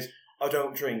who says I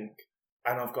don't drink,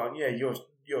 and I've gone, yeah, you're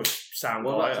sound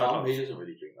Well, guy. like Tom, he doesn't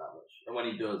really drink that much. And when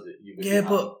he does it, you wish Yeah, you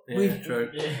but Yeah, we've true.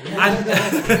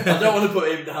 I don't want to put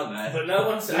him down there. But no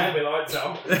one's saying we like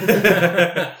Tom.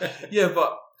 yeah,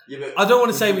 but Yeah, but I don't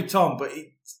want to say with Tom, but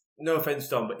no offense,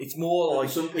 Tom, but it's more like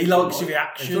Some he people likes the like-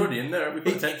 It's reaction. already in there. We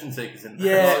put It- attention seekers in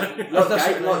Yeah. there.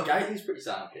 like Gately's pretty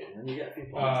sound kid, and you get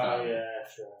people on Oh, stage. yeah,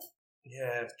 sure.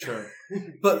 Yeah, true.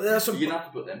 But there's some. You're gonna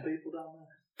have to put them people down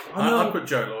there. I know. I'd put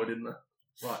Joe Lloyd in there.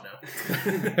 Right now.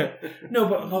 No,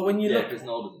 but like, when you Yeah, look, because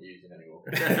Noel doesn't use him anymore.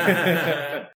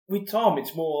 with Tom,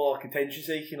 it's more like attention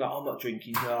seeking. Like, I'm not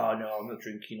drinking. No, I'm not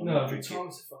drinking. I'm not drinking.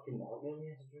 Tom's a fucking nightmare when he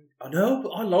has a drink. I know, but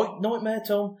I like Nightmare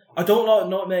Tom. I don't like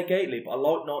Nightmare Gately, but I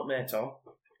like Nightmare Tom.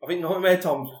 I think Nightmare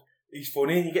Tom's he's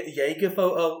funny, and you get the Jaeger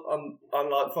photo on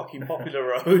like fucking Popular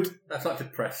Road. That's like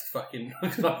depressed fucking.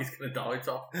 Looks like he's gonna die,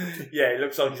 Tom. Yeah, it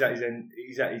looks like he's at his end.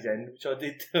 He's at his end, which I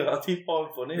did find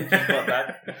funny, which is not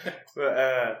bad.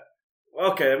 But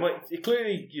okay,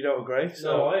 clearly you don't agree.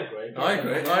 So. No, I agree.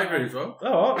 I agree as well.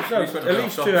 Oh, right, so at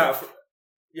least 2 out of...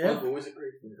 Yeah. I've always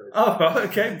agreed with you. Oh, right,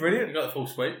 okay, brilliant. You got the full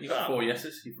suite. You got 4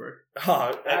 yeses. You through. Oh,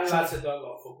 And excellent. lads that don't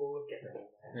like football would get them.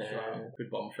 Yeah, good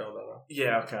bombshell though.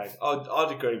 Yeah, okay.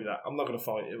 I'd agree with that. I'm not going to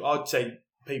fight it. I'd say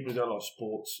people who don't like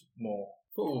sports more.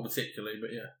 Football particularly,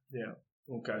 but yeah. Yeah.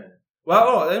 Okay. Well,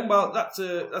 all right then. Well, that's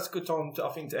a good time, I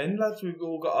think, to end, lads. We've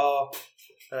all got our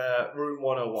Room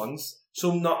 101s.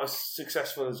 Some not as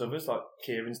successful as others, like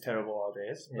Kieran's terrible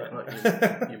ideas. Yeah, But-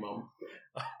 like your mum.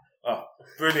 Oh,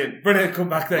 brilliant. Brilliant come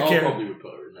back there, I'll Kieran. probably would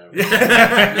put her in there.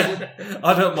 Yeah.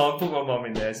 I don't mind. Put my mum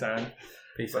in there, Sam.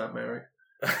 Peace out, Mary.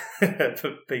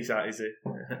 Peace out, Izzy.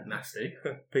 Nasty.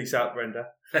 Peace out, Brenda.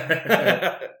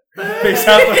 Peace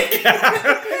out,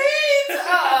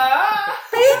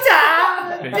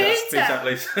 Peace out,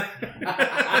 Lisa.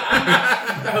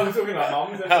 We're talking about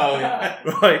mums. Oh yeah.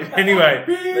 Right. Anyway,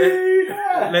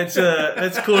 let's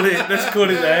call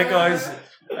it there, guys.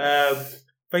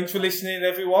 Thanks for listening,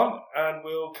 everyone, and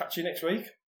we'll catch you next week.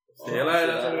 See you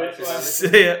later.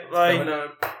 See ya. Bye. Coming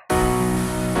home.